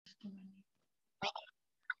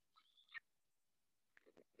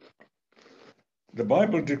The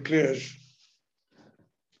Bible declares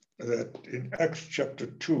that in Acts chapter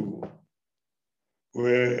 2,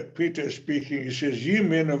 where Peter is speaking, he says, "Ye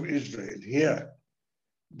men of Israel, hear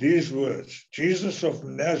these words, Jesus of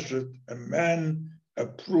Nazareth, a man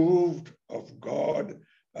approved of God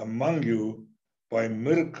among you by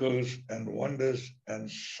miracles and wonders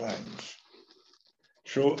and signs."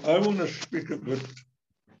 So I want to speak a bit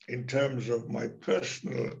in terms of my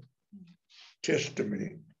personal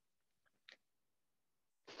testimony.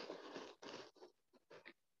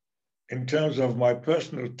 In terms of my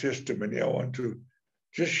personal testimony, I want to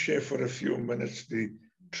just share for a few minutes the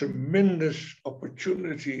tremendous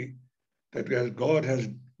opportunity that God has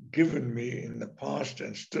given me in the past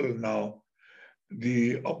and still now,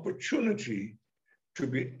 the opportunity to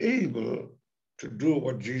be able to do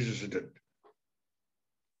what Jesus did.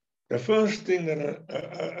 The first thing that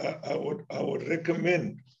I would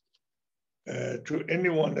recommend to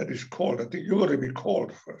anyone that is called, I think you've got to be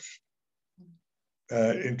called first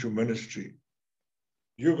into ministry.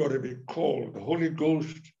 You've got to be called. The Holy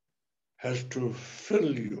Ghost has to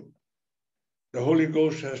fill you. The Holy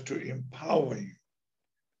Ghost has to empower you.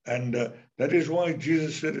 And that is why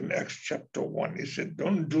Jesus said in Acts chapter 1, he said,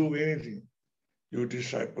 "Don't do anything, you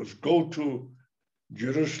disciples. Go to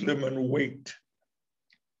Jerusalem and wait,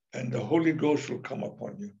 and the Holy Ghost will come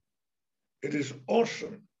upon you." It is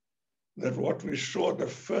awesome that what we saw, the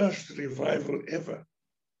first revival ever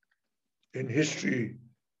in history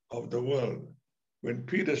of the world, when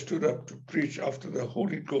Peter stood up to preach after the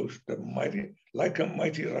Holy Ghost, the mighty, like a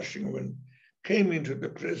mighty rushing wind, came into the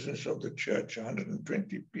presence of the church,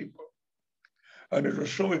 120 people. And it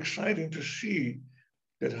was so exciting to see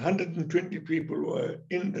that 120 people were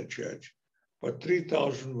in the church, but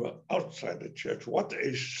 3,000 were outside the church. What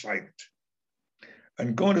a sight.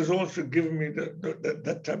 And God has also given me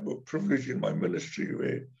that type of privilege in my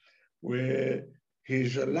ministry where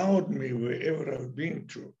He's allowed me, wherever I've been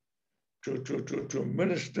to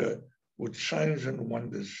minister with signs and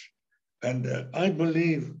wonders. And I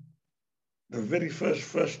believe the very first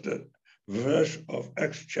verse of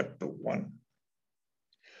Acts chapter 1,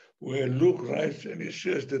 where Luke writes and he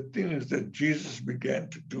says the things that Jesus began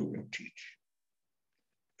to do and teach.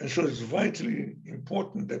 And so it's vitally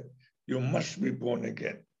important that you must be born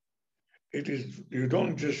again. It is, you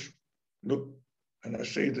don't just look, and I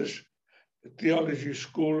say this, the theology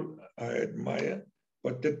school I admire,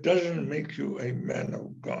 but that doesn't make you a man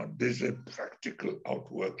of God. There's a practical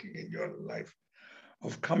outworking in your life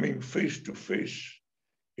of coming face to face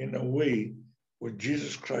in a way with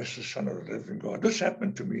Jesus Christ, the Son of the living God. This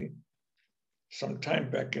happened to me some time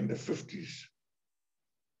back in the 50s.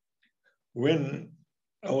 When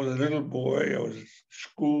I was a little boy, I was at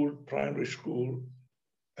school, primary school,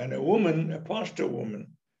 and a woman, a pastor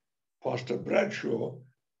woman, Pastor Bradshaw,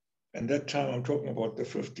 and that time I'm talking about the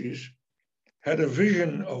 50s, had a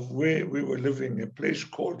vision of where we were living, a place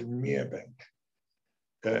called Merebank,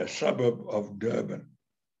 a suburb of Durban.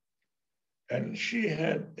 And she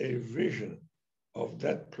had a vision of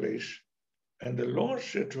that place. And the Lord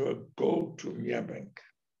said to her, "Go to Merebank."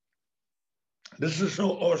 This is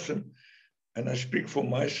so awesome. And I speak for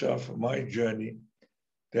myself, my journey,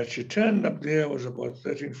 that she turned up there, was about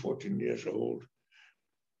 13, 14 years old.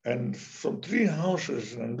 And from 3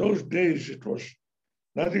 houses, and in those days, it was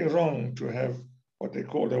nothing wrong to have what they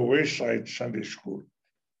called a wayside Sunday school,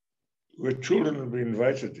 where children would be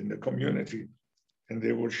invited in the community and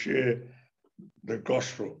they would share the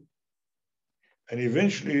gospel. And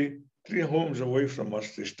eventually, 3 homes away from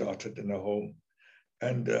us, they started in a home.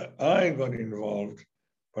 And I got involved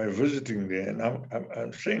by visiting there. And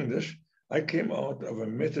I'm saying this, I came out of a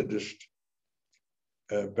Methodist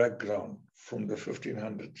background from the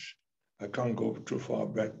 1500s. I can't go too far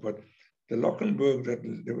back, but the Lockenberg,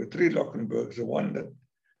 there were 3 Lockenbergs, the one that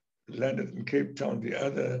landed in Cape Town, the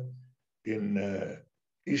other in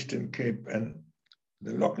Eastern Cape, and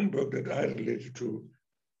the Lockenberg that I related to,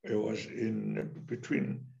 it was in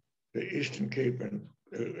between the Eastern Cape and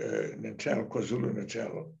Natal,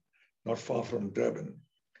 KwaZulu-Natal, not far from Durban.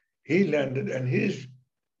 He landed, and his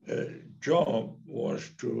job was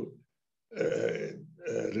to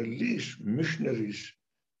release missionaries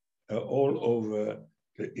all over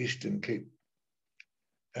the Eastern Cape.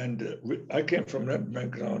 And I came from that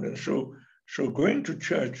background, and so going to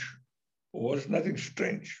church was nothing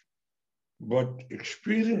strange. But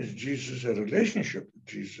experience Jesus, a relationship with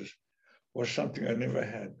Jesus, was something I never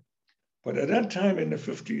had. But at that time in the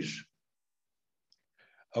 50s,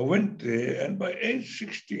 I went there, and by age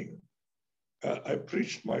 16, I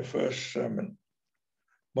preached my first sermon.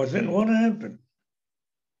 But then what happened?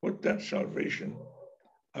 With that salvation,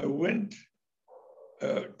 I went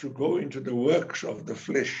to go into the works of the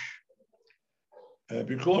flesh.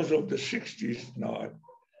 Because of the 60s now,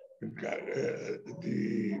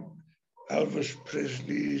 the Elvis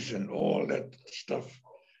Presley's and all that stuff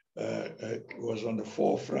was on the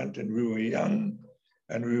forefront, and we were young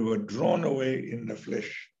and we were drawn away in the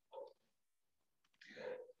flesh.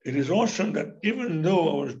 It is awesome that even though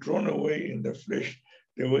I was drawn away in the flesh,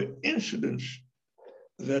 there were incidents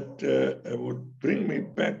that would bring me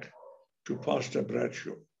back to Pastor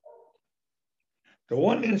Bradshaw. The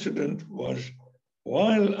one incident was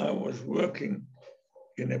while I was working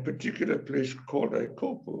in a particular place called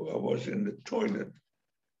Ikopo, I was in the toilet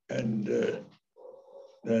and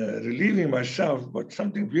relieving myself, but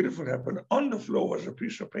something beautiful happened. On the floor was a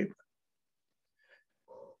piece of paper.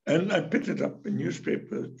 And I picked it up, a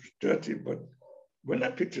newspaper, it was dirty, but when I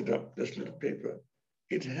picked it up, this little paper,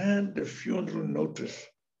 it had the funeral notice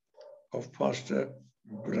of Pastor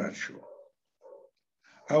Bradshaw.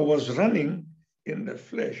 I was running in the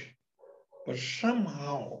flesh, but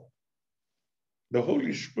somehow the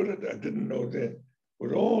Holy Spirit, I didn't know then,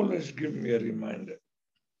 would always give me a reminder.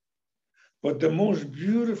 But the most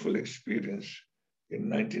beautiful experience in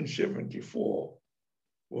 1974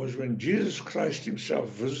 was when Jesus Christ himself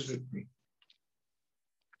visited me.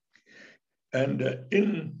 And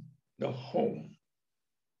in the home,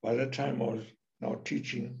 by that time I was now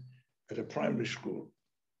teaching at a primary school,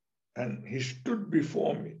 and he stood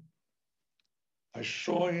before me. I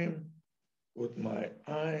saw him with my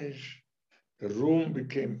eyes. The room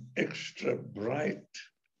became extra bright.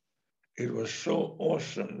 It was so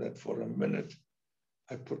awesome that for a minute,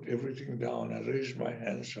 I put everything down. I raised my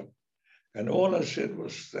hands up. And all I said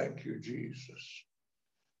was, thank you, Jesus.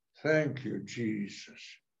 Thank you, Jesus.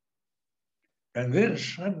 And then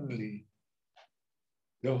suddenly,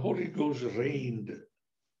 the Holy Ghost rained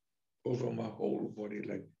over my whole body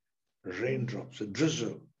like raindrops, a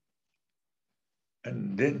drizzle.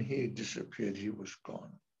 And then he disappeared. He was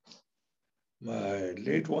gone. My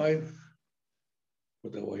late wife,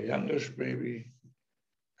 with our youngest baby,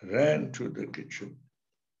 ran to the kitchen.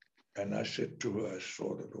 And I said to her, I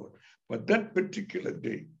saw the Lord. But that particular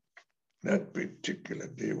day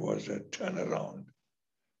was a turnaround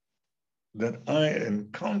that I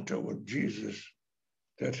encounter with Jesus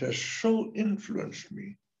that has so influenced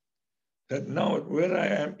me that now where I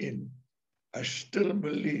am in, I still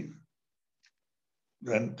believe.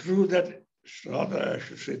 And through that, rather I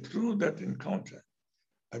should say, through that encounter,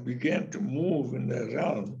 I began to move in the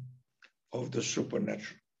realm of the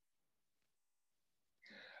supernatural.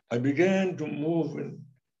 I began to move in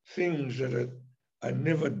things that I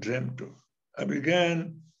never dreamt of. I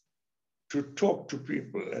began to talk to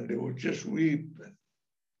people and they would just weep and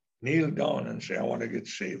kneel down and say, I want to get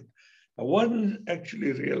saved. I wasn't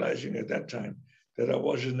actually realizing at that time that I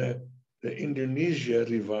was in the Indonesia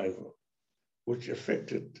revival, which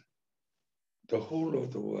affected the whole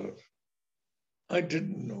of the world. I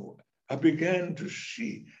didn't know. I began to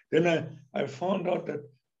see. Then I found out that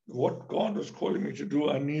what God was calling me to do,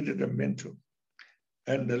 I needed a mentor.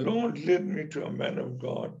 And the Lord led me to a man of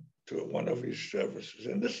God, to one of his services.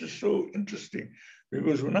 And this is so interesting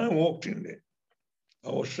because when I walked in there, I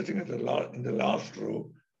was sitting in the last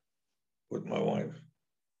row with my wife.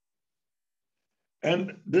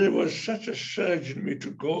 And there was such a surge in me to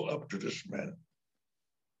go up to this man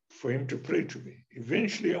for him to pray to me.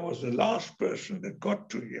 Eventually, I was the last person that got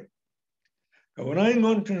to him. And when I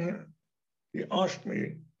got to him, he asked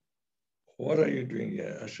me, what are you doing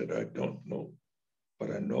here? I said, I don't know,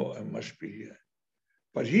 but I know I must be here.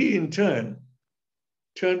 But he, in turn,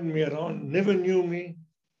 turned me around, never knew me,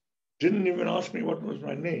 didn't even ask me what was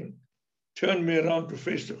my name, turned me around to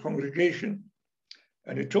face the congregation,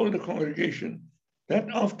 and he told the congregation that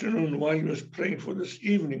afternoon while he was praying for this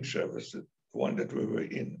evening service, the one that we were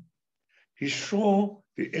in, he saw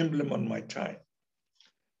the emblem on my tie.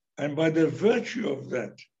 And by the virtue of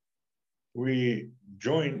that, we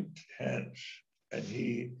joined hands and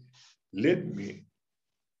he led me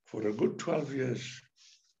for a good 12 years,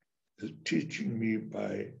 teaching me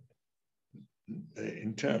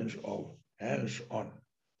in terms of hands-on,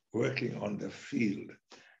 working on the field.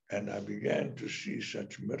 And I began to see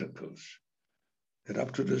such miracles that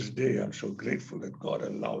up to this day, I'm so grateful that God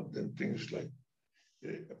allowed them, things like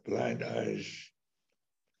blind eyes,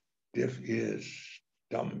 deaf ears,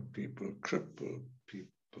 dumb people, crippled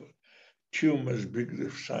people, tumors big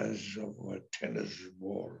the size of a tennis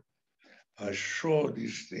ball. I saw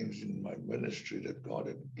these things in my ministry that God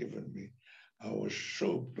had given me. I was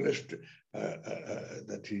so blessed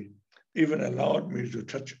that he even allowed me to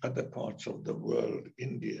touch other parts of the world,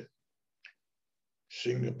 India,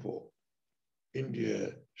 Singapore,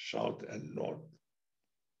 India, South and North,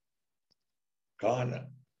 Ghana,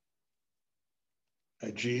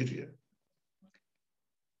 Nigeria,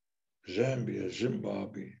 Zambia,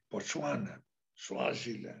 Zimbabwe, Botswana,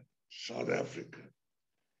 Swaziland, South Africa,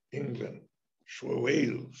 England,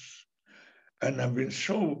 Wales. And I've been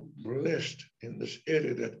so blessed in this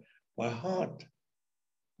area that my heart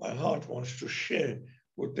wants to share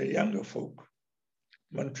with the younger folk.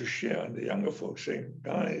 I want to share, and the younger folk saying,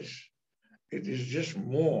 guys, it is just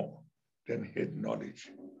more than head knowledge.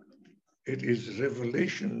 It is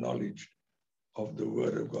revelation knowledge of the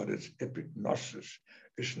Word of God. It's epignosis.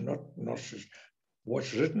 It's not gnosis.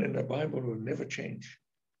 What's written in the Bible will never change.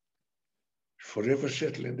 Forever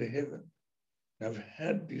settled in the heaven. I've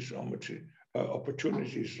had these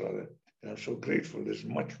opportunities, rather, and I'm so grateful. There's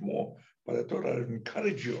much more, but I thought I'd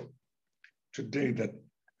encourage you today that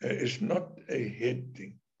it's not a head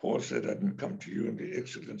thing. Paul said, I didn't come to you in the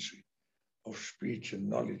excellency of speech and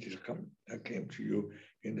knowledge. I came to you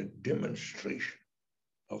in the demonstration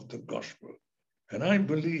of the gospel. And I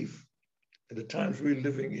believe at the times we're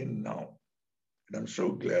living in now, and I'm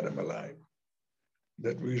so glad I'm alive,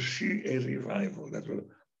 that we see a revival that will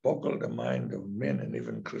boggle the mind of men and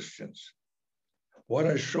even Christians. What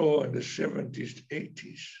I saw in the 70s,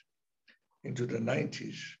 80s, into the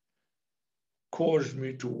 90s, caused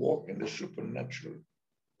me to walk in the supernatural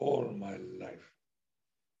all my life.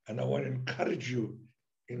 And I want to encourage you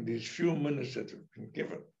in these few minutes that have been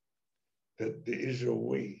given, that there is a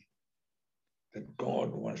way that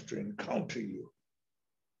God wants to encounter you.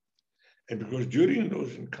 And because during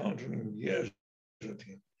those encountering years with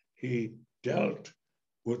him, he dealt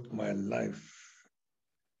with my life.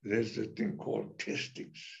 There's a thing called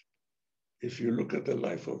testings. If you look at the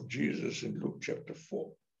life of Jesus in Luke chapter 4,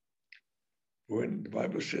 when the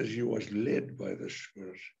Bible says he was led by the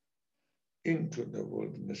Spirit into the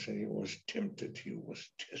wilderness and he was tempted, he was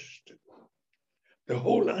tested. The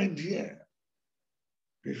whole idea,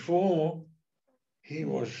 before he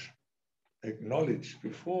was acknowledged,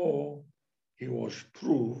 before he was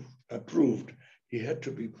approved, he had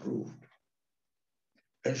to be proved.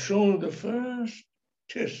 And so the first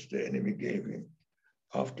test the enemy gave him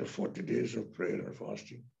after 40 days of prayer and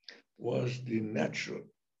fasting was the natural,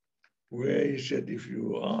 where he said, if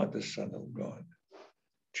you are the Son of God,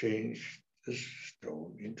 change this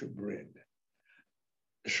stone into bread.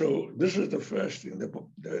 So this is the first thing.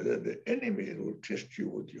 The enemy will test you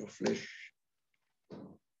with your flesh.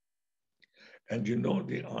 And you know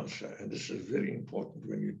the answer. And this is very important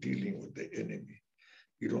when you're dealing with the enemy.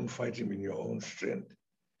 You don't fight him in your own strength.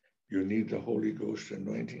 You need the Holy Ghost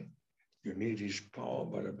anointing. You need his power,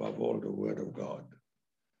 but above all, the word of God.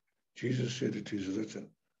 Jesus said it is written.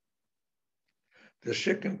 The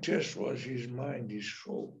second test was his mind, his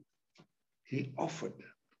soul. He offered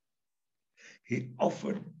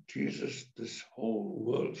Jesus this whole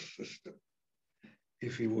world system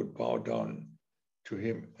if he would bow down to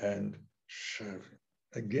him and serve him.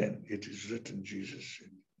 Again, it is written, Jesus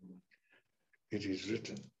said. It is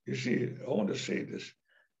written. You see, I want to say this.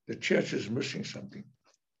 The church is missing something.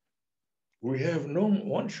 We have known,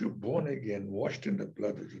 once you're born again, washed in the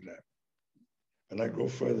blood of the Lamb, and I go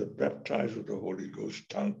further, baptized with the Holy Ghost,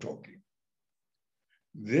 tongue talking,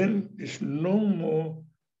 then it's no more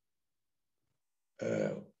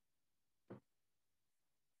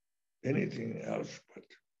anything else but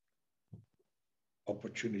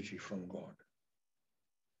opportunity from God.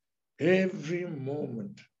 Every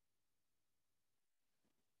moment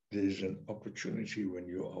there is an opportunity when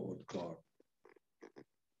you are with God,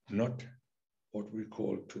 not what we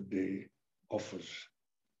call today offers.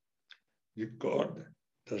 God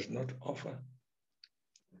does not offer.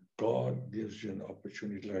 God gives you an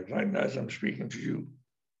opportunity. Like right now, as I'm speaking to you,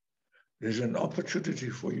 there's an opportunity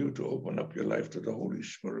for you to open up your life to the Holy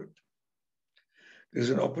Spirit. There's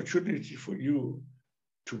an opportunity for you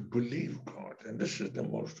to believe God. And this is the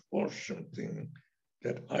most awesome thing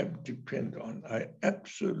that I depend on. I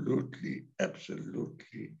absolutely,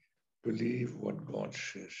 absolutely believe what God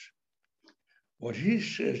says. What he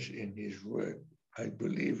says in his word, I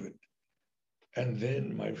believe it. And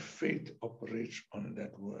then my faith operates on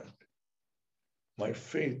that word. My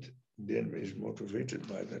faith then is motivated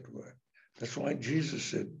by that word. That's why Jesus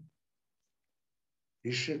said,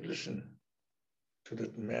 he said, listen to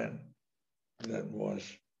that man that was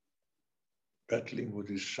battling with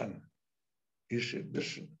his son. He said,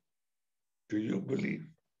 listen, do you believe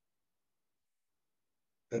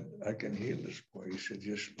that I can heal this boy? He said,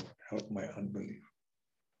 yes, Lord, help my unbelief.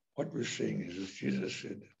 What we're saying is Jesus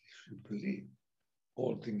said that if you believe,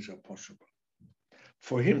 all things are possible.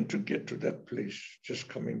 For him to get to that place, just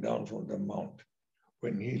coming down from the mount,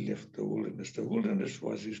 when he left the wilderness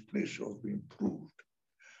was his place of being proved.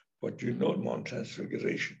 But you know, Mount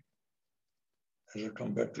Transfiguration, as I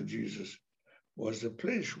come back to Jesus, was the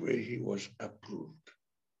place where he was approved.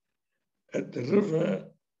 At the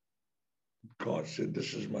river, God said,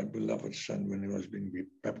 "This is my beloved son," when he was being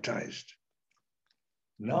baptized.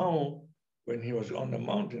 Now, when he was on the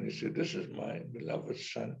mountain, he said, "This is my beloved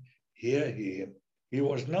son, hear him." He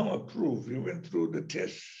was now approved. He went through the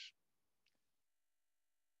tests.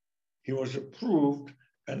 He was approved,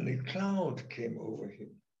 and the cloud came over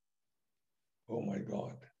him. Oh my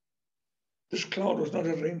God. This cloud was not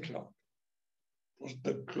a rain cloud. It was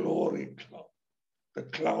the glory cloud. The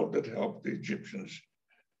cloud that helped the Egyptians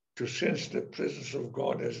to sense the presence of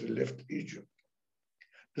God as they left Egypt.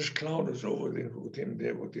 This cloud was over there with him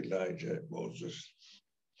there with Elijah, Moses.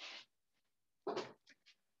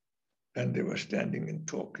 And they were standing and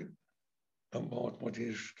talking about what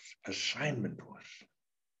his assignment was.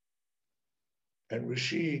 And we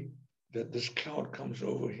see that this cloud comes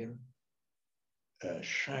over him,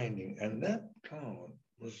 shining. And that cloud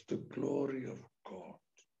was the glory of God.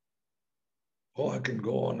 Oh, I can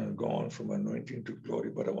go on and go on from anointing to glory,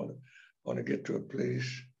 but I want to get to a place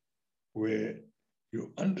where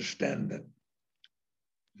you understand that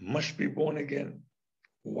must be born again,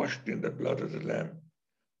 washed in the blood of the Lamb,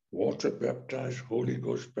 water baptized, Holy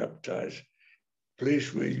Ghost baptized,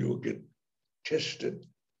 place where you get tested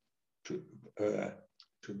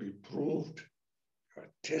to be proved. You are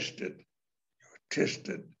tested.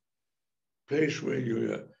 Place where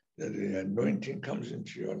the anointing comes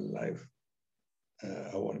into your life.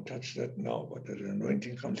 I won't touch that now, but the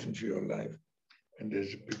anointing comes into your life. And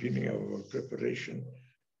there's a beginning of a preparation,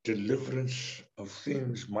 deliverance of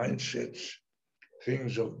things, mindsets,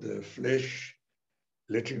 things of the flesh,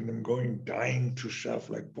 letting them going, dying to self,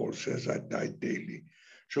 like Paul says, I die daily.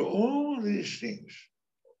 So all these things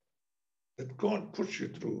that God puts you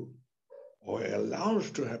through or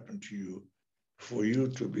allows to happen to you for you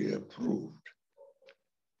to be approved,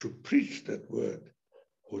 to preach that word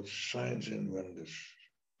with signs and wonders.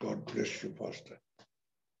 God bless you, Pastor.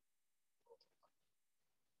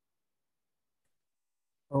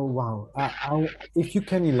 Oh, wow. If you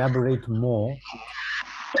can elaborate more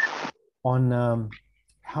on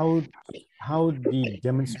how the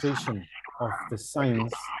demonstration of the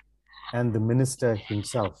signs and the minister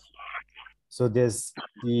himself. So there's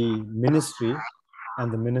the ministry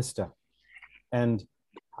and the minister. And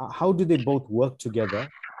how do they both work together?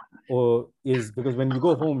 Or is, because when you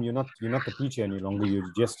go home, you're not the preacher any longer,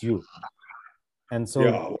 you're just you. And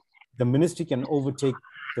so the ministry can overtake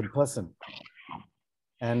the person.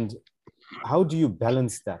 And how do you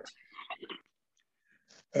balance that?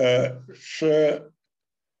 Sir,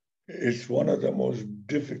 it's one of the most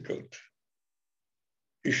difficult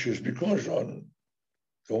issues because on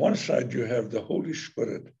the one side you have the Holy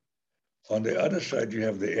Spirit, on the other side you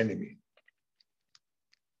have the enemy.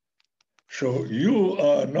 So you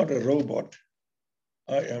are not a robot.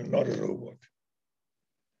 I am not a robot.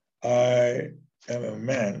 I am a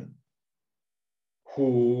man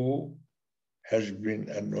who has been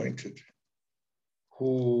anointed,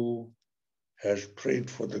 who has prayed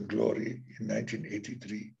for the glory in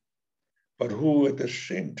 1983, but who at the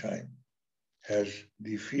same time has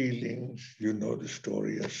the feelings, you know the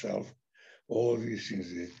story yourself, all these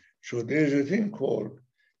things there. So there's a thing called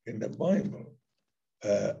in the Bible,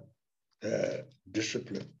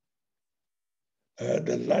 discipline.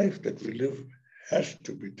 The life that we live has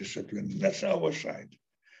to be disciplined. That's our side.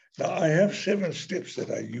 Now, I have 7 steps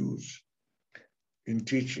that I use in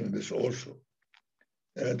teaching this also.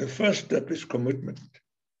 The first step is commitment.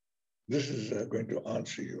 This is going to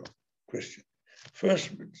answer your question.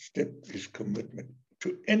 First step is commitment.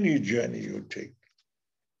 To any journey you take,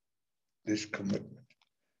 this commitment.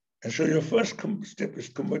 And so your first step is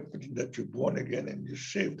commitment that you're born again and you're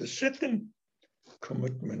saved. The second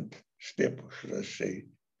commitment step, should I say,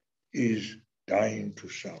 is dying to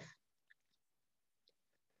self.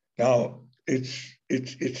 Now, I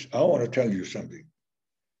want to tell you something.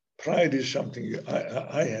 Pride is something,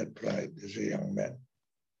 I had pride as a young man.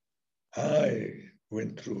 I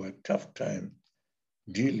went through a tough time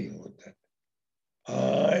dealing with that.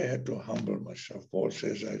 I had to humble myself. Paul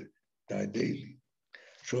says I die daily.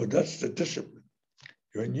 So that's the discipline.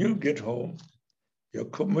 When you get home, your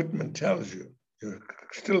commitment tells you you're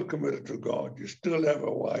still committed to God. You still have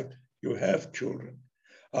a wife. You have children.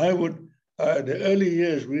 The early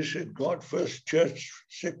years, we said God first, church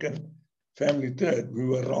second, family third. We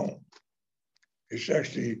were wrong. It's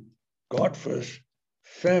actually God first,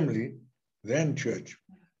 family, then church.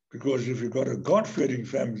 Because if you've got a God-fearing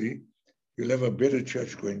family, you'll have a better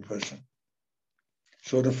church-going person.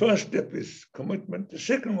 So the first step is commitment. The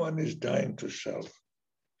second one is dying to self.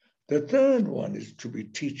 The third one is to be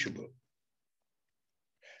teachable.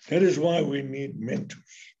 That is why we need mentors.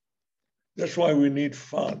 That's why we need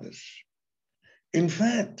fathers. In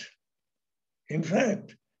fact,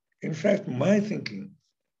 my thinking,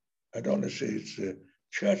 I don't want to say it's a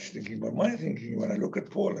church thinking, but my thinking when I look at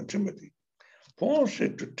Paul and Timothy, Paul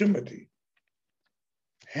said to Timothy,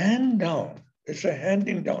 hand down. It's a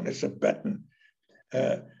handing down. It's a baton.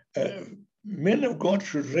 Men of God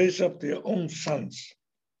should raise up their own sons,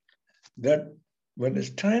 that when it's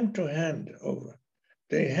time to hand over,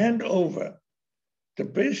 they hand over the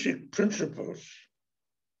basic principles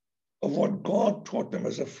of what God taught them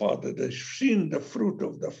as a father. They've seen the fruit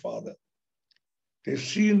of the Father. They've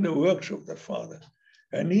seen the works of the Father.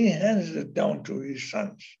 And he hands it down to his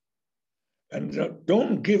sons. And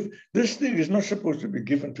don't give, this thing is not supposed to be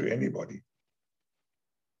given to anybody.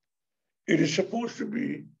 It is supposed to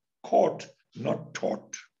be caught, not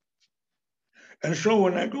taught. And so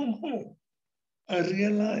when I go home, I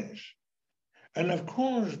realize, and of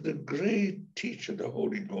course, the great teacher, the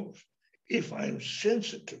Holy Ghost, if I'm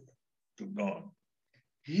sensitive to God,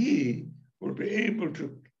 he will be able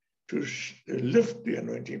to lift the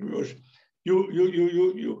anointing, because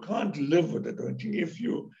you can't live with the anointing. If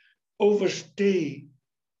you overstay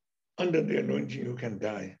under the anointing, you can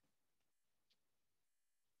die.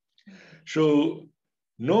 So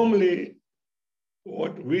normally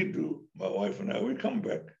what we do, my wife and I, we come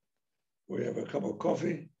back, we have a cup of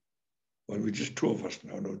coffee. Well, we're just two of us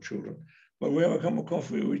now, no children. But we have a cup of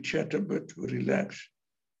coffee, we chat a bit, we relax,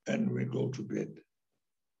 and we go to bed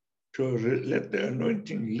to let the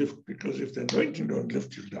anointing lift, because if the anointing don't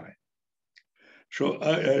lift, you'll die. So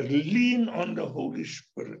I lean on the Holy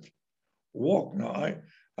Spirit. Walk. Now,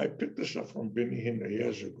 I picked this up from Benny Hinn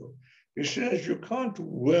years ago. He says you can't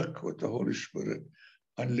work with the Holy Spirit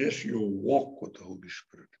unless you walk with the Holy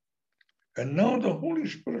Spirit. And now the Holy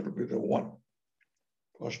Spirit will be the one.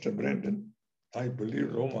 Pastor Brendan, I believe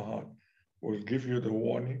with all my heart, will give you the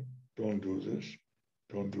warning. Don't do this.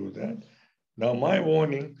 Don't do that. Now, my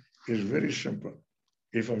warning is very simple.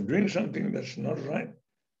 If I'm doing something that's not right,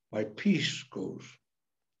 my peace goes.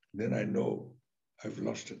 Then I know I've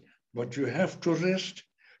lost it. But you have to rest.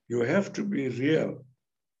 You have to be real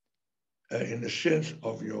in the sense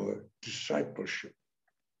of your discipleship.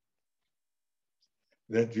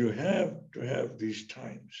 That you have to have these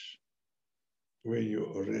times where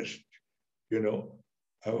you rest. You know,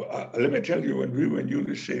 let me tell you, when we were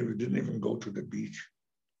newly saved, we didn't even go to the beach.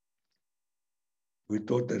 We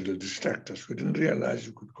thought that it'll distract us. We didn't realize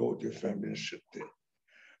you could go with your family and sit there.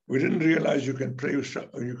 We didn't realize you can pray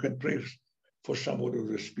for somebody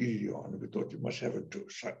with a speedy on. We thought you must have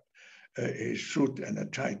a suit and a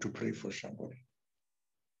tie to pray for somebody.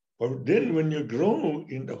 But then when you grow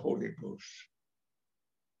in the Holy Ghost,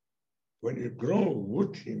 when you grow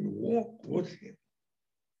with him, walk with him,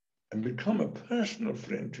 and become a personal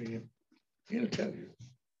friend to him, he'll tell you,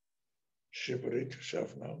 separate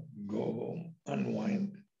yourself now, go home,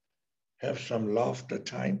 unwind, have some laughter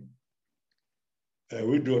time.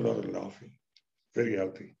 We do a lot of laughing, very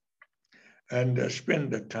healthy. And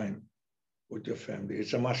spend that time with your family.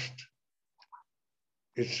 It's a must.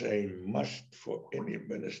 It's a must for any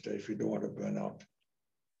minister if you don't want to burn out.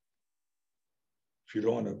 If you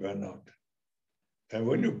don't want to burn out. And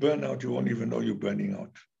when you burn out, you won't even know you're burning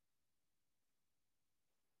out.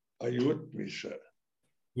 Are you with me, sir?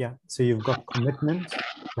 Yeah, so you've got commitment,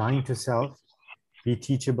 dying to self, be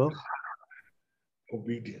teachable.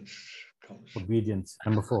 Obedience comes. Obedience,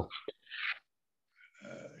 number 4.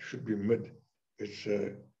 Should be mid. It's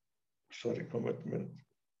commitment,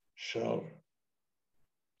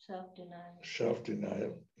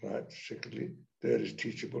 self-denial, right? Secondly, third is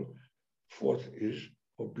teachable. 4th is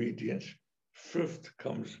obedience. 5th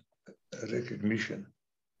comes recognition.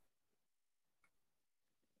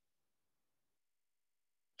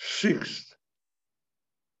 6th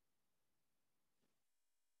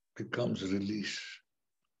becomes release.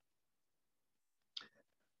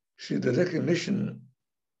 See, the recognition,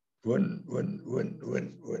 when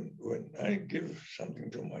I give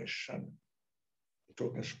something to my son, I'm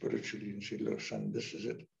talking spiritually, and say, look, son, this is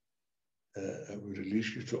it. I will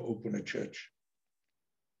release you to open a church.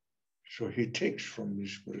 So he takes from me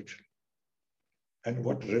spiritually. And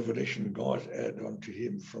what revelation God add onto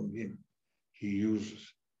him from him, he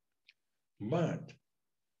uses. But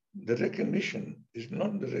the recognition is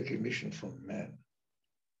not the recognition from man.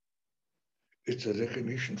 It's a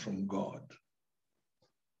recognition from God.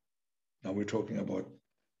 Now we're talking about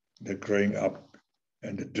the growing up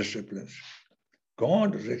and the disciplines.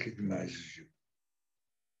 God recognizes you.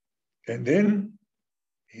 And then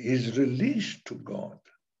he is released to God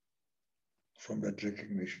from that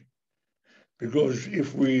recognition. Because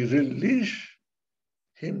if we release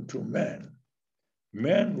him to man,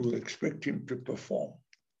 man will expect him to perform.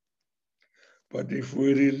 But if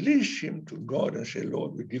we release him to God and say,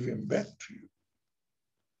 Lord, we give him back to you,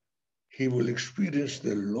 he will experience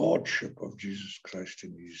the lordship of Jesus Christ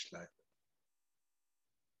in his life.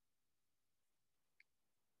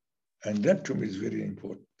 And that to me is very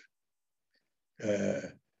important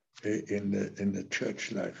in the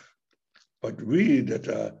church life. But we that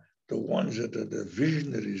are the ones that are the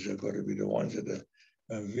visionaries are going to be the ones that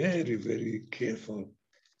are very, very careful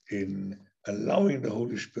in allowing the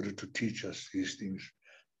Holy Spirit to teach us these things.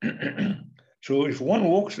 So if one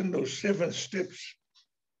walks in those 7 steps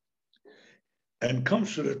and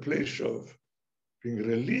comes to the place of being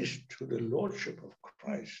released to the Lordship of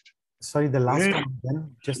Christ. Sorry, the last one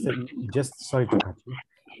then, just sorry to cut you.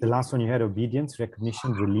 The last one you had obedience,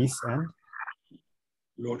 recognition, release, and?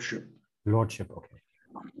 Lordship. Lordship, okay.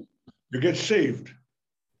 You get saved.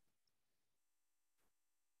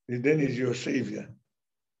 Then he's your savior.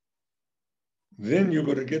 Then you're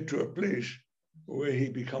going to get to a place where he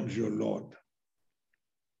becomes your Lord.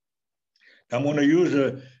 I'm going to use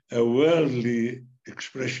a worldly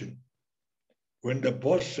expression. When the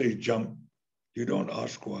boss says jump, you don't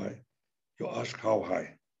ask why, you ask how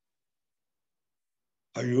high.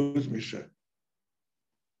 Are you with me, sir?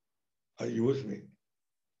 Are you with me?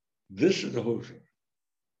 This is the whole thing.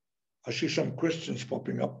 I see some questions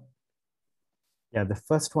popping up. Yeah, the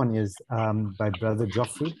first one is by Brother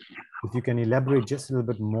Geoffrey. If you can elaborate just a little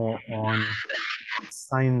bit more on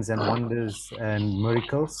signs and wonders and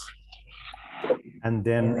miracles. And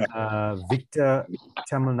then Victor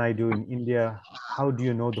Tamil Naidu in India, how do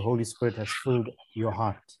you know the Holy Spirit has filled your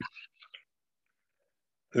heart?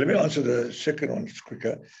 Let me answer the second one, it's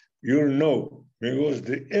quicker. You'll know because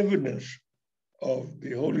the evidence of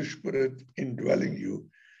the Holy Spirit indwelling you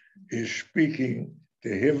is speaking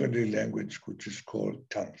the heavenly language, which is called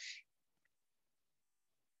tongues.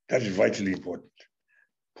 That is vitally important.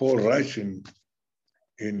 Paul writes in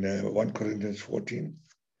 1 Corinthians 14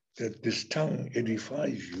 that this tongue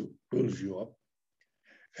edifies you, builds you up,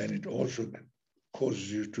 and it also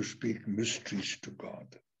causes you to speak mysteries to God.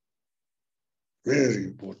 Very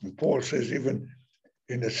important. Paul says even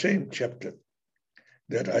in the same chapter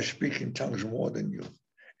that I speak in tongues more than you.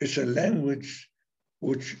 It's a language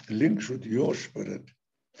which links with your spirit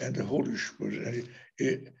and the Holy Spirit.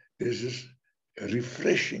 And there's this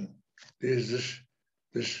refreshing, there's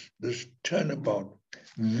this turnabout.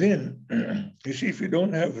 Then, you see, if you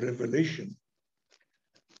don't have revelation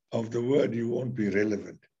of the word, you won't be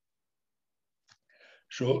relevant.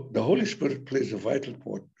 So the Holy Spirit plays a vital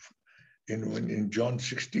part in John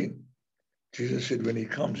 16. Jesus said, when he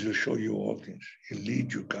comes, he'll show you all things. He'll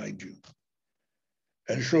lead you, guide you.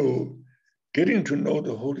 And so getting to know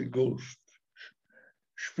the Holy Ghost,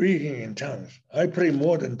 speaking in tongues. I pray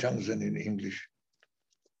more than tongues than in English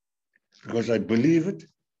because I believe it,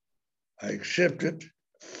 I accept it,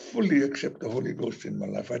 fully accept the Holy Ghost in my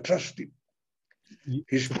life. I trust him.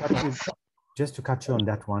 Just to cut you on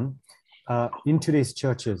that one, in today's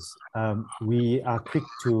churches, we are quick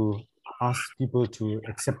to ask people to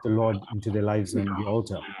accept the Lord into their lives at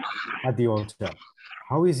the altar.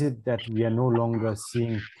 How is it that we are no longer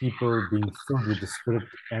seeing people being filled with the Spirit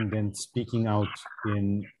and then speaking out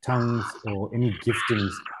in tongues or any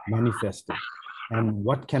giftings manifested? And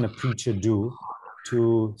what can a preacher do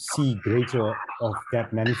to see greater of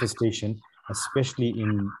that manifestation, especially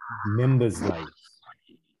in members' lives?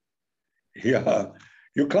 Yeah,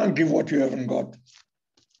 you can't give what you haven't got.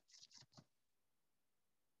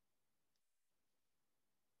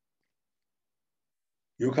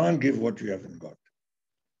 You can't give what you haven't got.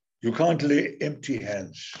 You can't lay empty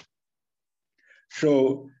hands.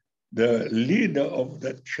 So the leader of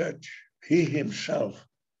that church, he himself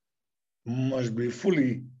must be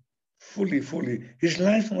fully, his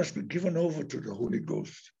life must be given over to the Holy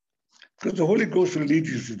Ghost. Because the Holy Ghost will lead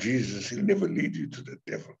you to Jesus. He'll never lead you to the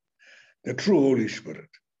devil. The true Holy Spirit.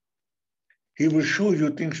 He will show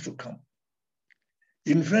you things to come.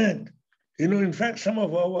 In fact, some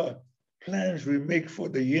of our plans we make for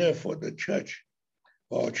the year for the church,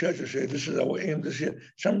 our church will say, this is our aim this year.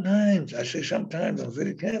 Sometimes, I'm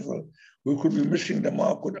very careful. We could be missing the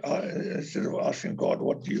mark instead of asking God,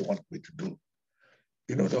 what do you want me to do?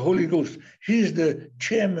 The Holy Ghost, he's the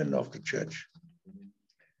chairman of the church.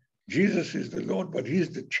 Jesus is the Lord, but he's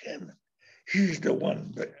the chairman. He's the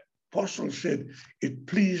one. The apostle said, it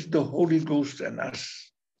pleased the Holy Ghost and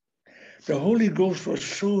us. The Holy Ghost was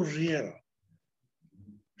so real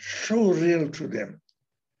to them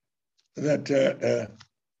that,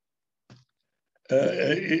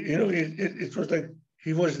 it was like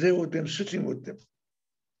he was there with them, sitting with them.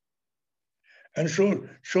 And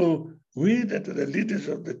so we that are the leaders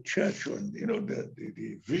of the church, and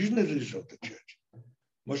the visionaries of the church,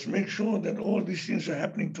 must make sure that all these things are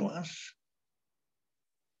happening to us.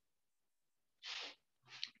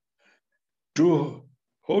 Do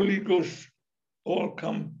Holy Ghost all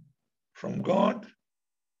come from God?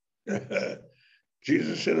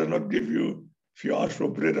 Jesus said, I'll not give you, if you ask for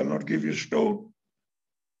bread, I'll not give you stone.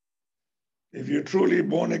 If you're truly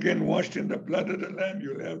born again, washed in the blood of the Lamb,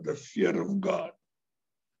 you'll have the fear of God.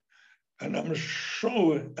 And I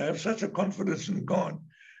have such a confidence in God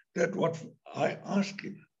that what I ask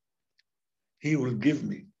him, he will give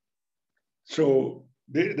me. So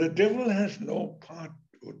the devil has no part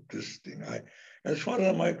with this thing. As far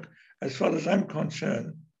as I'm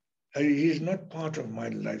concerned, he's not part of my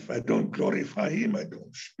life. I don't glorify him. I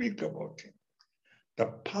don't speak about him. The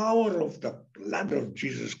power of the blood of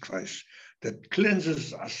Jesus Christ that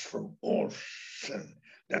cleanses us from all sin,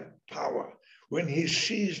 that power, when he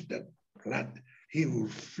sees that blood, he will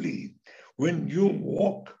flee. When you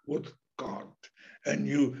walk with God and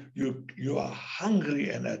you are hungry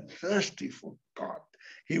and are thirsty for God,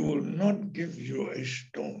 he will not give you a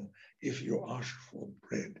stone if you ask for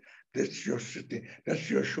bread. That's your sitting, that's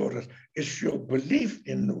your assurance. It's your belief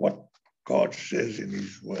in what God says in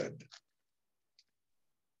his word.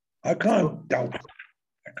 I can't doubt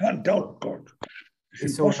God.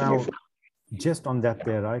 So now, just on that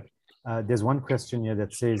there, right? There's one question here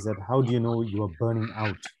that says that, how do you know you are burning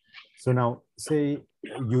out? So now, say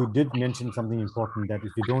you did mention something important, that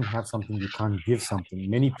if you don't have something, you can't give something.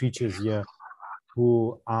 Many preachers here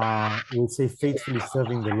who are, we'll say, faithfully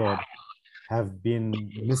serving the Lord have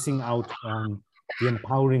been missing out on the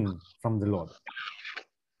empowering from the Lord.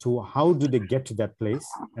 So how do they get to that place?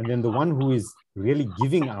 And then the one who is really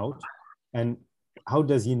giving out, and how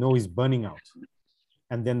does he know he's burning out?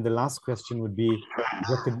 And then the last question would be,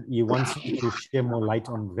 he wants you to share more light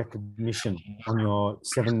on recognition on your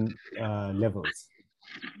 7 levels.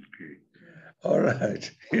 Okay. All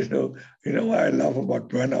right. You know what I love about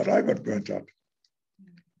burnout? I got burnt out.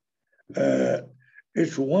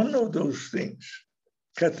 It's one of those things.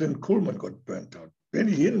 Catherine Kuhlman got burnt out.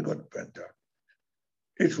 Benny Hinn got burnt out.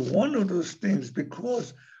 It's one of those things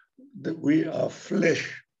because we are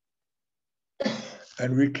flesh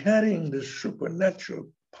and we're carrying this supernatural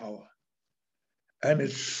power. And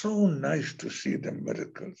it's so nice to see the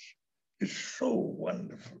miracles. It's so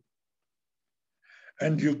wonderful.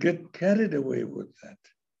 And you get carried away with that.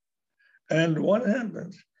 And what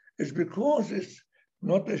happens is because it's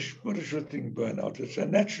not a spiritual thing, burnout, it's a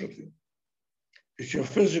natural thing. It's your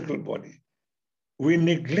physical body. We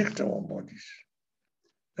neglect our bodies.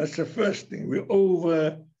 That's the first thing. We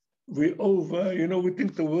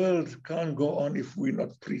think the world can't go on if we're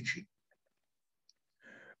not preaching.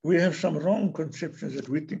 We have some wrong conceptions that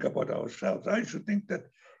we think about ourselves. I should think that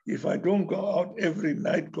if I don't go out every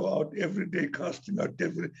night, go out every day, casting out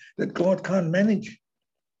devil, that God can't manage.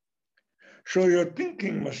 So your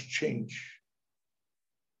thinking must change.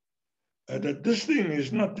 That this thing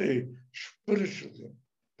is not a spiritual thing.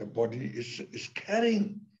 The body is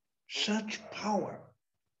carrying such power.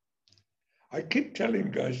 I keep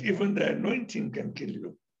telling guys, even the anointing can kill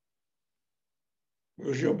you.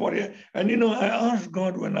 Because your body, and I asked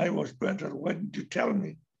God when I was burnt out, why didn't you tell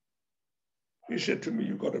me? He said to me,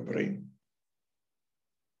 you got a brain.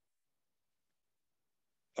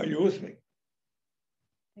 Are you with me?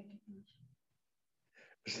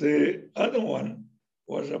 The other one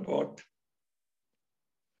was about,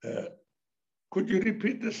 could you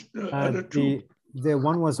repeat this? The other two? The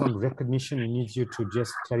one was on recognition. He needs you to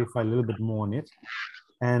just clarify a little bit more on it.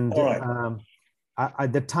 And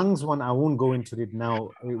the tongues one, I won't go into it now,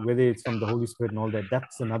 whether it's from the Holy Spirit and all that.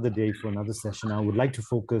 That's another day for another session. I would like to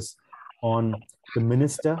focus on the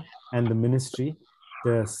minister and the ministry,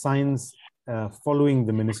 the signs following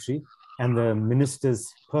the ministry, and the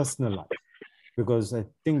minister's personal life. Because I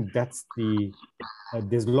think that's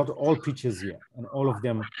there's a lot of all preachers here, and all of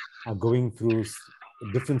them are going through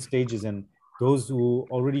different stages, and those who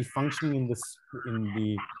already functioning in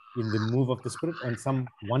the move of the Spirit, and some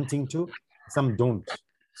wanting to, some don't.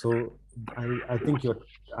 So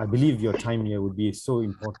I believe your time here would be so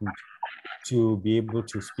important to be able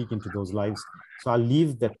to speak into those lives. So I'll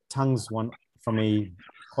leave the tongues one from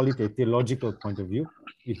call it a theological point of view,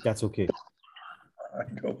 if that's okay.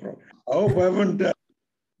 No problem. I hope I haven't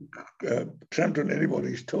tramped on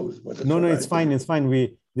anybody's toes. But no, it's fine. It's fine.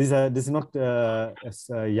 This is not as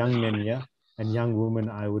young men here and young women.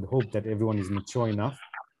 I would hope that everyone is mature enough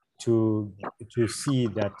to see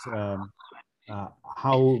that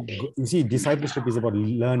how you see discipleship is about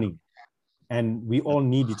learning, and we all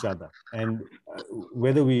need each other. And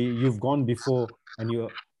whether you've gone before and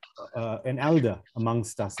you're an elder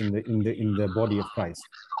amongst us in the body of Christ.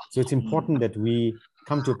 So it's important that we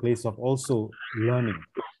come to a place of also learning.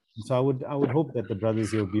 So I would hope that the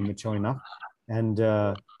brothers here will be mature enough and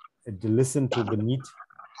to listen to the need.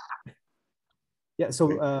 Yeah.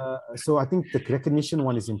 So I think the recognition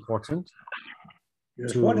one is important.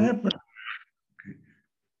 Yes. What happened? Okay.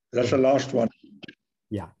 That's the last one.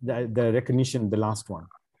 Yeah. The recognition, the last one.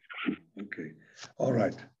 Okay. All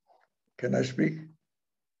right. Can I speak?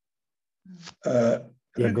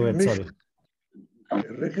 Yeah, go ahead. Sorry.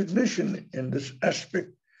 Recognition in this aspect,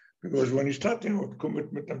 because when you're starting with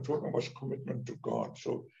commitment, I'm talking about commitment to God.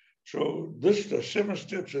 So the 7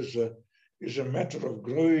 steps is a matter of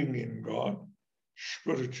growing in God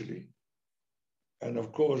spiritually, and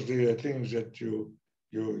of course there are things that you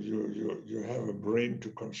have a brain to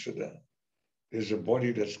consider. There's a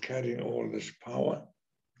body that's carrying all this power.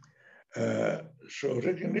 So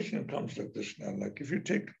recognition comes like this now. Like if you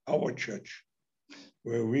take our church,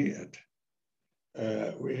 where we at,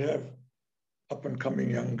 we have up-and-coming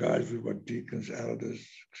young guys. We've got deacons, elders,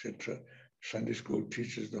 etc., Sunday school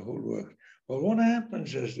teachers, the whole work. But what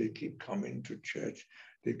happens is they keep coming to church,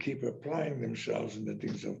 they keep applying themselves in the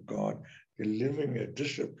things of God, they're living a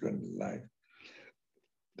disciplined life.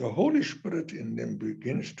 The Holy Spirit in them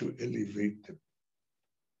begins to elevate them.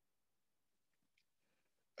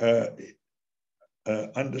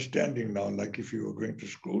 Understanding now, like if you were going to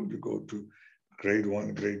school, you go to grade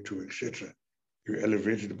 1, grade 2, etc. You're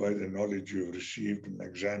elevated by the knowledge you've received in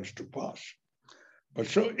exams to pass. But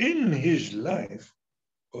so in his life,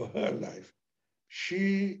 or her life,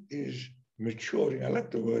 she is maturing. I like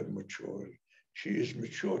the word maturing. She is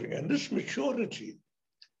maturing. And this maturity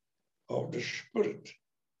of the Spirit,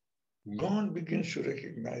 God begins to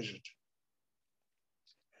recognize it.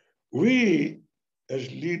 We, as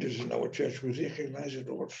leaders in our church, we recognize it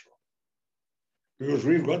also. Because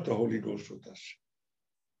we've got the Holy Ghost with us,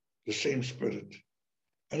 the same Spirit.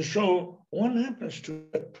 And so what happens to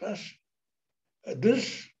that person?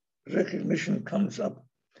 This recognition comes up,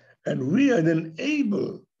 and we are then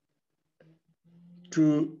able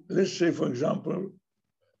to, let's say, for example,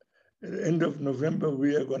 at the end of November,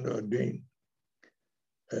 we are going to ordain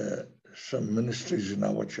some ministries in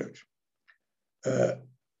our church.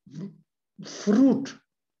 Fruit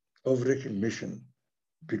of recognition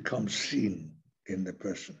becomes seen in the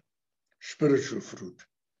person, spiritual fruit.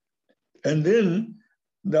 And then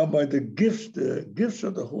now by the gifts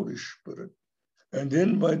of the Holy Spirit, and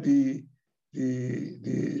then by the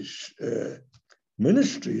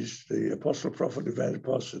ministries, the apostle, prophet, evangelist,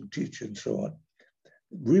 pastor, teacher, and so on,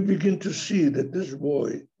 we begin to see that this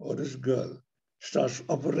boy or this girl starts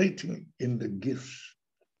operating in the gifts,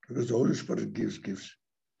 because the Holy Spirit gives gifts.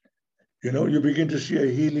 You know, you begin to see a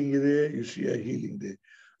healing there, you see a healing there.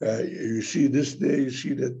 You see this there, you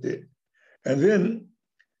see that there. And then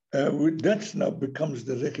that now becomes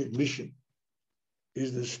the recognition,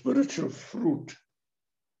 is the spiritual fruit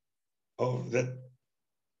of that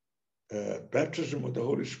baptism of the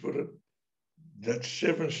Holy Spirit, that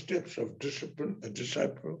 7 steps of discipline, a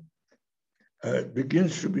disciple,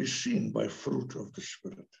 begins to be seen by fruit of the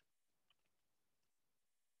Spirit.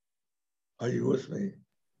 Are you with me?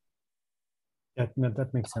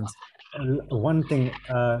 That makes sense. One thing,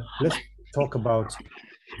 let's talk about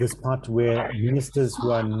this part where ministers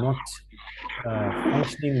who are not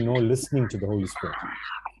functioning nor listening to the Holy Spirit.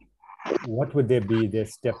 What would there be their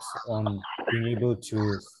steps on being able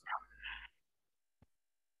to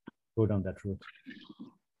go down that route?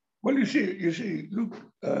 Well, you see, look,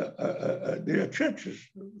 there are churches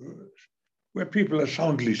where people are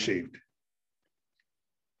soundly saved.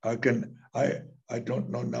 I don't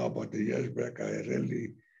know now, but the years back, I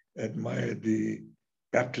really admired the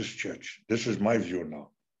Baptist church. This is my view now.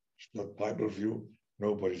 It's not Bible view,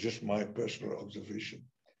 nobody, just my personal observation.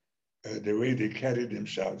 The way they carried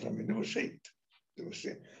themselves, I mean, they were saved. They were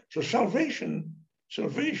saved. So salvation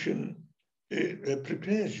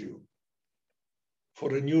prepares you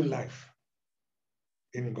for a new life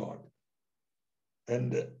in God.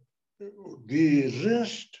 And the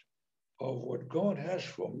rest of what God has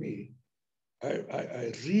for me,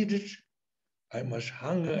 I read it, I must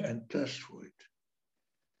hunger and thirst for it.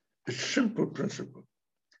 It's a simple principle.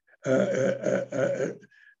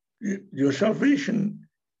 Your salvation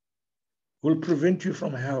will prevent you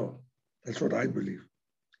from hell. That's what I believe.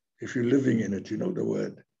 If you're living in it, you know the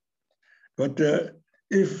word. But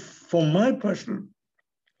if, from my personal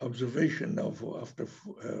observation now after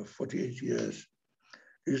 48 years,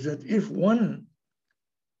 is that if one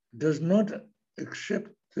does not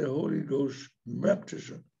accept the Holy Ghost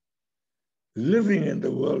baptism, living in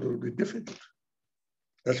the world will be difficult.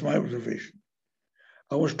 That's my observation.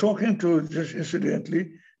 I was talking to, just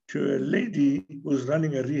incidentally, to a lady who was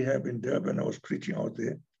running a rehab in Durban. I was preaching out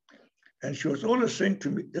there. And she was always saying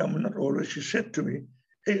to me, not always, she said to me,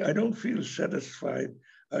 hey, I don't feel satisfied.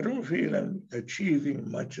 I don't feel I'm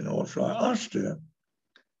achieving much. And also I asked her,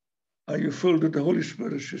 are you filled with the Holy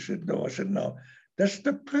Spirit? She said, no. I said, no. That's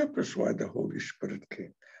the purpose why the Holy Spirit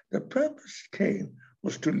came. The purpose came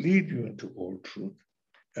was to lead you into all truth.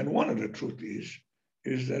 And one of the truth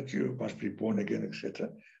is that you must be born again, etc.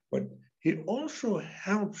 But he also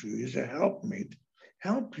helps you, he's a helpmate,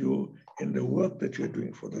 help you in the work that you're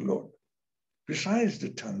doing for the Lord. Besides the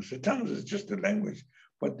tongues is just a language,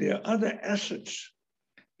 but there are other assets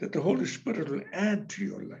that the Holy Spirit will add to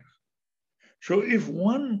your life. So if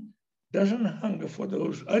one doesn't hunger for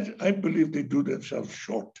those, I believe they do themselves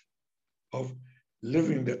short of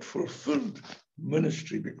living that fulfilled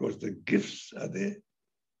ministry, because the gifts are there,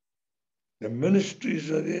 the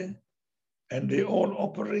ministries are there, and they all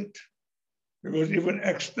operate. Because even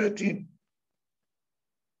Acts 13,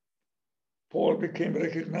 Paul became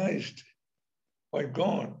recognized by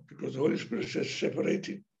God because the Holy Spirit says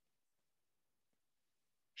separated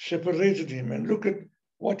him. And look at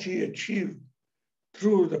what he achieved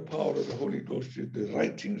through the power of the Holy Ghost, the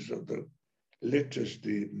writings of the letters,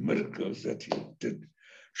 the miracles that he did.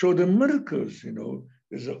 So the miracles,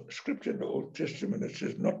 there's a scripture in the Old Testament that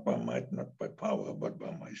says, not by might, not by power, but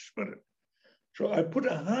by my Spirit. So I put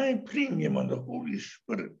a high premium on the Holy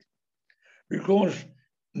Spirit, because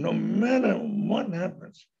no matter what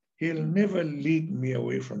happens, he'll never lead me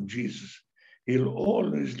away from Jesus. He'll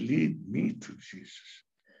always lead me to Jesus.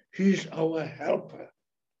 He's our helper.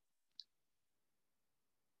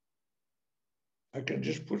 I can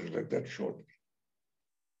just put it like that shortly.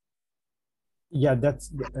 Yeah, that's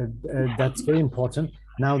very important.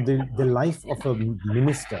 Now, the life of a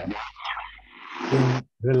minister in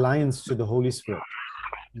reliance to the Holy Spirit,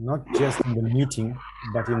 not just in the meeting,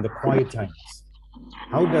 but in the quiet times.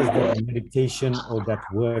 How does that meditation or that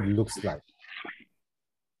word looks like?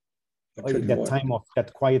 Or that time of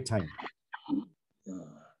that quiet time.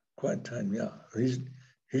 Quiet time, yeah.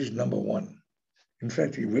 He's number one. In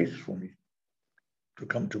fact, he waits for me to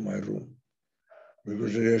come to my room,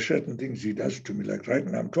 because there are certain things he does to me. Like right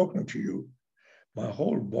now, I'm talking to you, my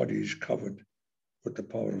whole body is covered with the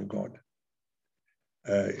power of God.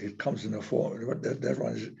 It comes in a form, that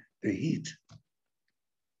one is the heat.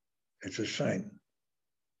 It's a sign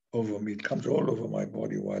over me. It comes all over my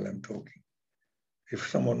body while I'm talking. If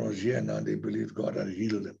someone was here now, they believe God, I'd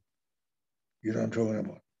heal them. You know what I'm talking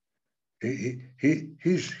about? He's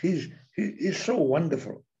so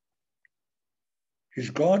wonderful. He's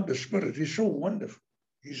God, the Spirit. He's so wonderful.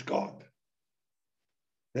 He's God.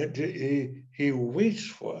 That he waits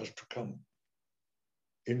for us to come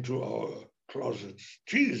into our closets.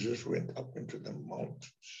 Jesus went up into the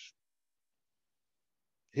mountains.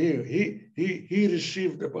 He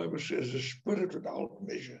received, the Bible says, the Spirit without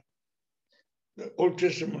measure. The Old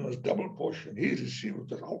Testament was double portion. He received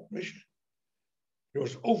without measure. He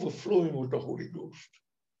was overflowing with the Holy Ghost.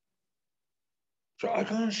 So I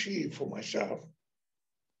can't see for myself,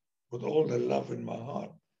 with all the love in my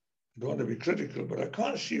heart. I don't want to be critical, but I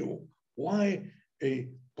can't see why a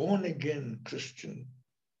born-again Christian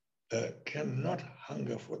cannot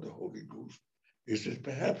hunger for the Holy Ghost. Is it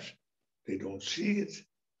perhaps they don't see it?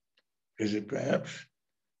 Is it perhaps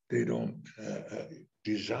they don't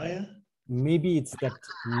desire? Maybe it's that,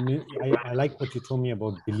 I like what you told me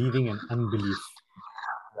about believing and unbelief.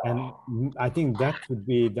 And I think that would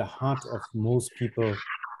be the heart of most people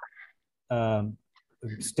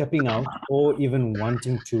stepping out or even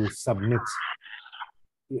wanting to submit.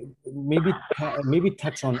 Maybe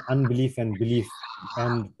touch on unbelief and belief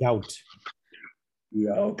and doubt.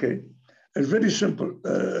 Yeah, okay. It's very simple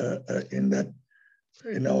in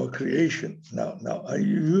our creation. Now I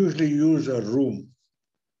usually use a room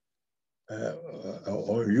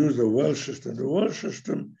or use the world system. The world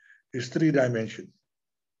system is 3-dimensional: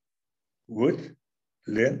 width,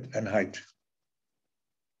 length, and height.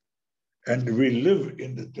 And we live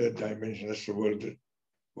in the 3rd dimension. That's the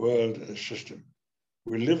world system.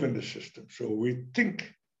 We live in the system, so we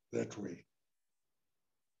think that way.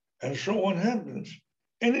 And so what happens,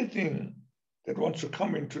 anything that wants to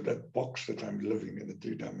come into that box that I'm living in, the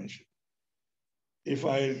 3 dimension, if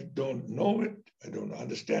I don't know it, I don't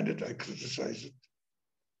understand it, I criticize it.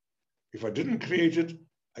 If I didn't create it,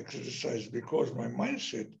 I criticize it, because my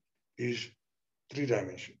mindset is 3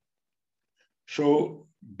 dimension. So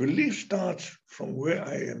belief starts from where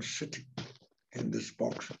I am sitting in this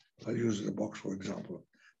box. I'll use the box, for example,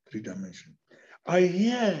 3 dimension. I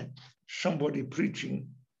hear somebody preaching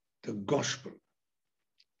the gospel.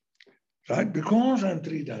 Right? Because I'm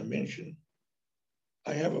three-dimensional,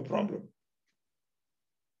 I have a problem.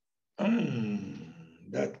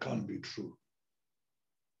 That can't be true.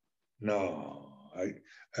 No,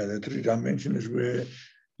 the three-dimension is where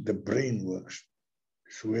the brain works.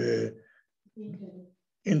 It's where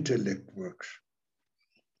intellect works.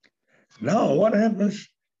 Now, what happens?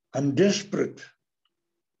 I'm desperate.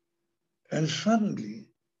 And suddenly,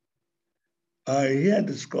 I hear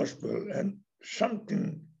this gospel and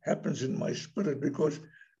something happens in my spirit, because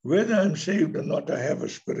whether I'm saved or not, I have a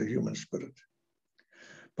spirit, human spirit.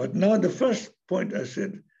 But now the first point I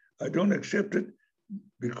said, I don't accept it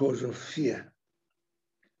because of fear.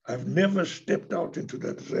 I've never stepped out into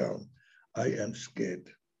that realm. I am scared.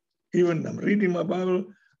 Even I'm reading my Bible,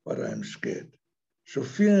 but I am scared. So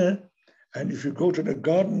fear, and if you go to the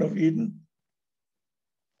Garden of Eden,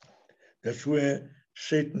 that's where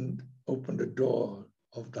Satan opened the door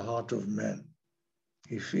of the heart of man.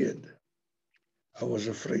 He feared. I was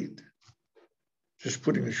afraid. Just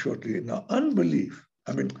putting it shortly. Now,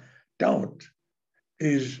 doubt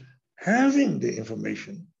is having the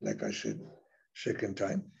information, like I said, second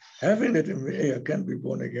time, having that, hey, I can be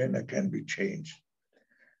born again, I can be changed.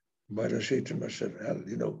 But I say to myself,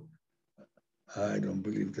 well, I don't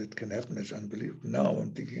believe that can happen. It's unbelief. Now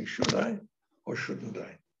I'm thinking, should I or shouldn't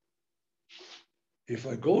I? If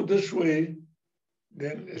I go this way,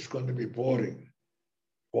 then it's going to be boring.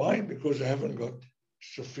 Why? Because I haven't got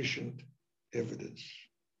sufficient evidence.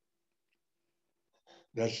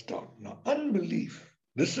 That's doubt. Now, unbelief,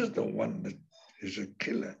 this is the one that is a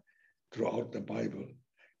killer throughout the Bible,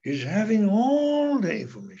 is having all the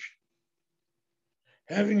information,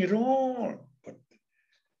 having it all, but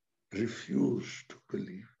refuse to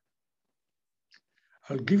believe.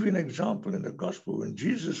 I'll give you an example in the gospel. When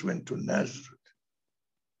Jesus went to Nazareth,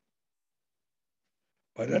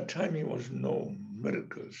 by that time he was no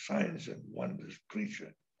miracles, signs and wonders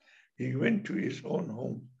preacher. He went to his own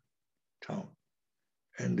hometown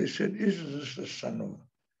and they said, is this the son of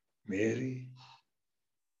Mary?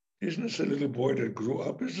 Isn't this a little boy that grew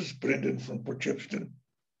up? Is this Brendan from Potchefstroom?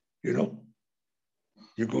 You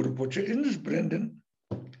go to Potchefstroom, isn't this Brendan?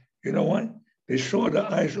 You know why? They saw the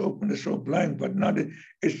eyes open, they're so blind, but now they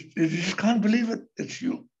just can't believe it. It's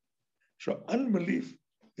you. So unbelief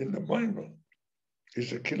in the Bible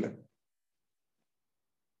is a killer.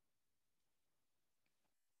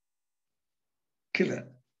 Killer.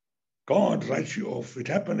 God writes you off. It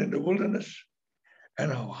happened in the wilderness.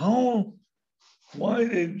 And why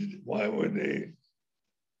were they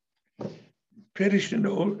perished in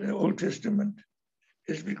the Old Testament?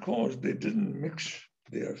 It's because they didn't mix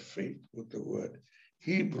their faith with the word.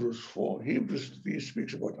 Hebrews 3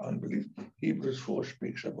 speaks about unbelief. Hebrews 4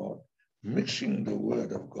 speaks about mixing the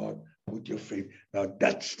word of God with your faith. Now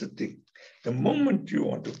that's the thing. The moment you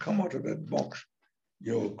want to come out of that box,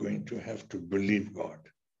 you're going to have to believe God.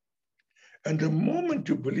 And the moment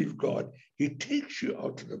you believe God, he takes you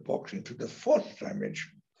out of the box into the fourth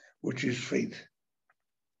dimension, which is faith.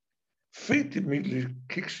 Faith immediately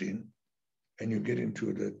kicks in and you get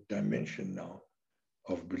into the dimension now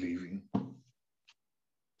of believing. I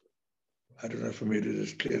don't know if I made it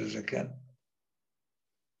as clear as I can.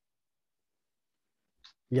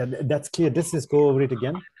 Yeah, that's clear. Let's just go over it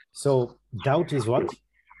again. So doubt is what?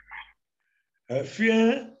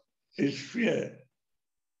 Fear is fear.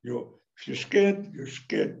 If you're scared,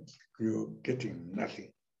 you're getting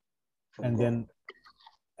nothing. And then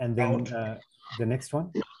the next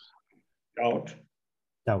one? Doubt.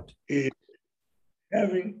 Is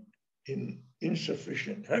having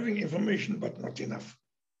insufficient, having information but not enough.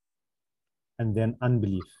 And then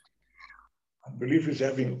unbelief. Unbelief is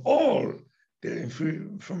having all the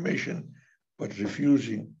information but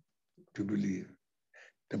refusing to believe.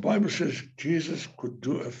 The Bible says Jesus could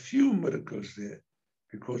do a few miracles there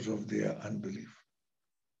because of their unbelief.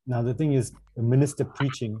 Now the thing is, a minister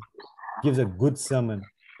preaching gives a good sermon,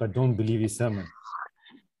 but don't believe his sermon.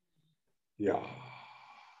 Yeah.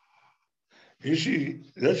 You see,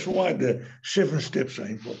 that's why the 7 steps are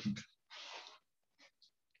important.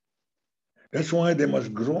 That's why they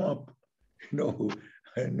must grow up. I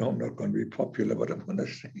know I'm not going to be popular, but I'm going to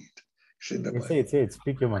say it. Say it.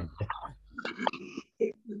 Speak your mind.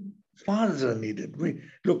 Fathers are needed.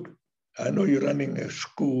 Look, I know you're running a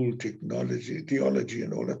school, technology, theology,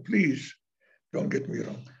 and all that. Please, don't get me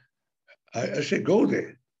wrong. I say go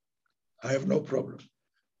there. I have no problem.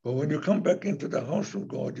 But when you come back into the house of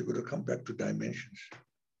God, you're going to come back to dimensions.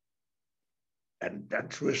 And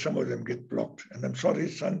that's where some of them get blocked. And I'm sorry,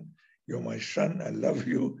 son, you're my son. I love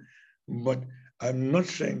you. But I'm not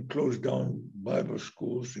saying close down Bible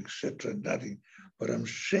schools, etc., nothing. But I'm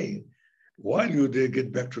saying, while you're there,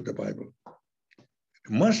 get back to the Bible.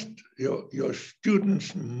 Your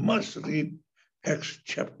students must read Acts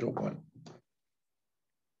chapter 1.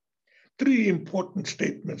 3 important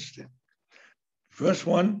statements there. Verse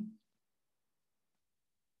 1,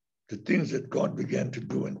 the things that God began to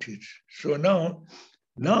do and teach. So now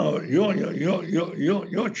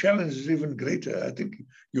your challenge is even greater. I think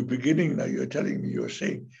you're beginning now, you're telling me, you're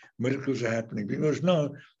saying miracles are happening, because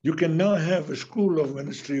now you can now have a school of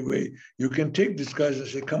ministry where you can take these guys and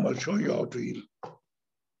say, come, I'll show you how to heal.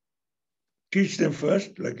 Teach them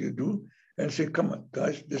first, like you do, and say, come on,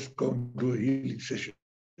 guys, let's go and do a healing session.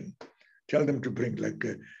 Tell them to bring, like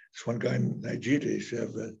this one guy in Nigeria used to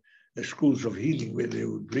have schools of healing where they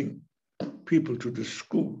would bring people to the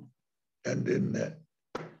school, and then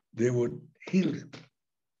they would heal them,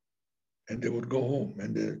 and they would go home,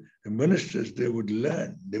 and the ministers, they would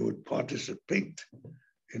learn, they would participate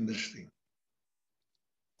in this thing.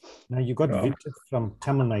 Now you got Victor from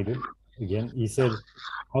Tamil Nadu again. He said,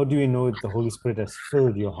 how do you know the Holy Spirit has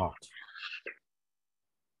filled your heart?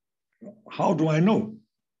 How do I know?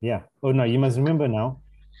 Yeah. Oh, no, you must remember now,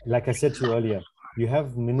 like I said to you earlier, you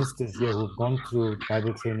have ministers here who've gone through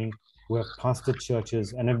Bible training, who have pastored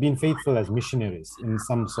churches and have been faithful as missionaries in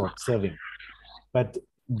some sort, serving. But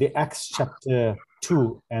the Acts chapter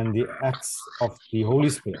 2 and the Acts of the Holy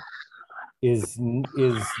Spirit is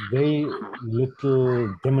very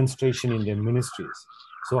little demonstration in their ministries.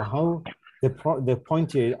 So how the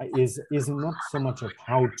point here is not so much of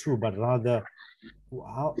how to, but rather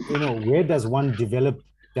how, where does one develop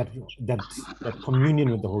that communion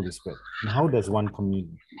with the Holy Spirit, and how does one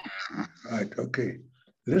commune? Right. Okay.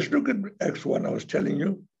 Let's look at Acts 1. I was telling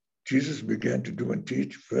you, Jesus began to do and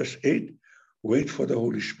teach. Verse 8, wait for the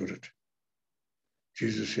Holy Spirit.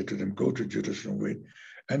 Jesus said to them, go to Jerusalem, wait.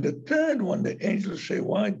 And the third one, the angels say,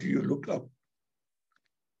 why do you look up?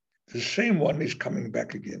 The same one is coming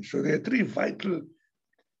back again. So there are 3 vital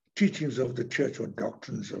teachings of the church, or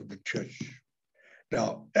doctrines of the church.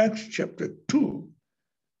 Now, Acts chapter 2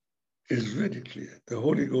 is very clear. The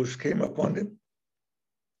Holy Ghost came upon them.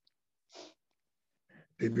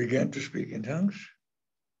 They began to speak in tongues.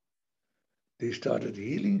 They started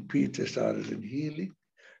healing. Peter started in healing.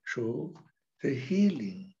 So the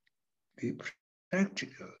healing, the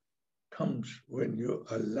practical, comes when you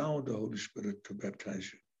allow the Holy Spirit to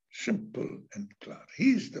baptize you. Simple and clear.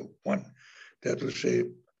 He's the one that will say,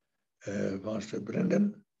 Pastor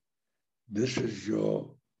Brendan, this is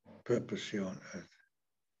your purpose here on earth.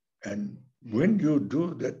 And when you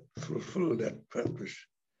do that, fulfill that purpose,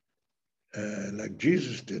 like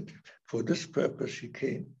Jesus did, for this purpose he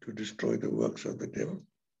came to destroy the works of the devil.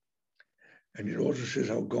 And it also says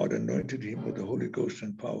how God anointed him with the Holy Ghost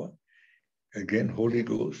and power. Again, Holy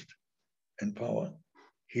Ghost and power,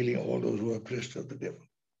 healing all those who are oppressed of the devil.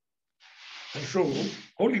 And so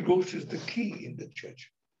Holy Ghost is the key in the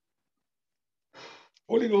church.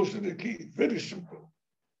 Holy Ghost is the key. Very simple.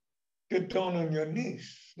 Get down on your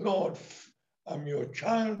knees. Lord, I'm your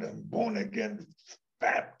child. I'm born again.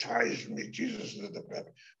 Baptize me. Jesus is the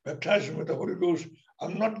baptize me with the Holy Ghost.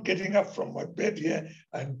 I'm not getting up from my bed here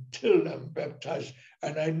until I'm baptized.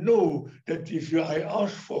 And I know that if I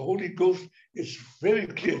ask for Holy Ghost, it's very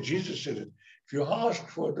clear. Jesus said it. If you ask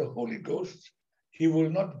for the Holy Ghost, he will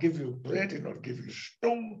not give you bread. He'll not give you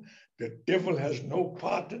stone. The devil has no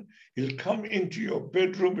part in. He'll come into your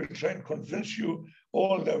bedroom. He'll try and convince you.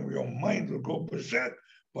 All that your mind will go berserk.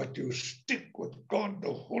 But you stick with God,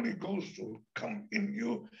 the Holy Ghost will come in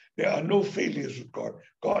you. There are no failures with God.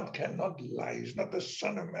 God cannot lie. He's not the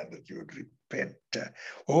Son of Man that you would repent.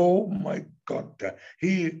 Oh my God.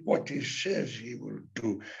 What he says he will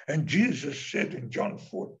do. And Jesus said in John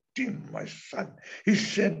 14, my son, he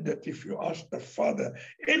said that if you ask the Father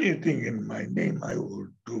anything in my name, I will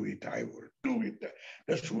do it. I will do it.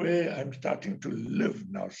 That's where I'm starting to live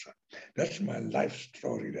now, son. That's my life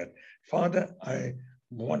story. That Father, I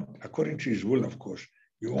want, according to his will, of course.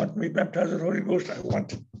 You want me baptized with the Holy Ghost? I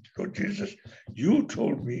want it. Lord Jesus, you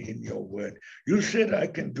told me in your word. You said I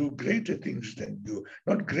can do greater things than you.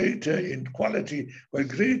 Not greater in quality, but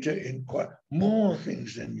greater in more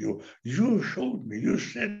things than you. You showed me. You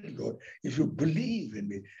said, Lord, if you believe in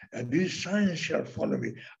me, and these signs shall follow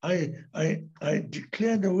me. I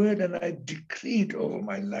declare the word and I decree it over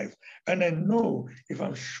my life. And I know if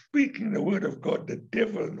I'm speaking the word of God, the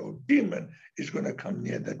devil or demon is going to come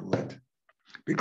near that word.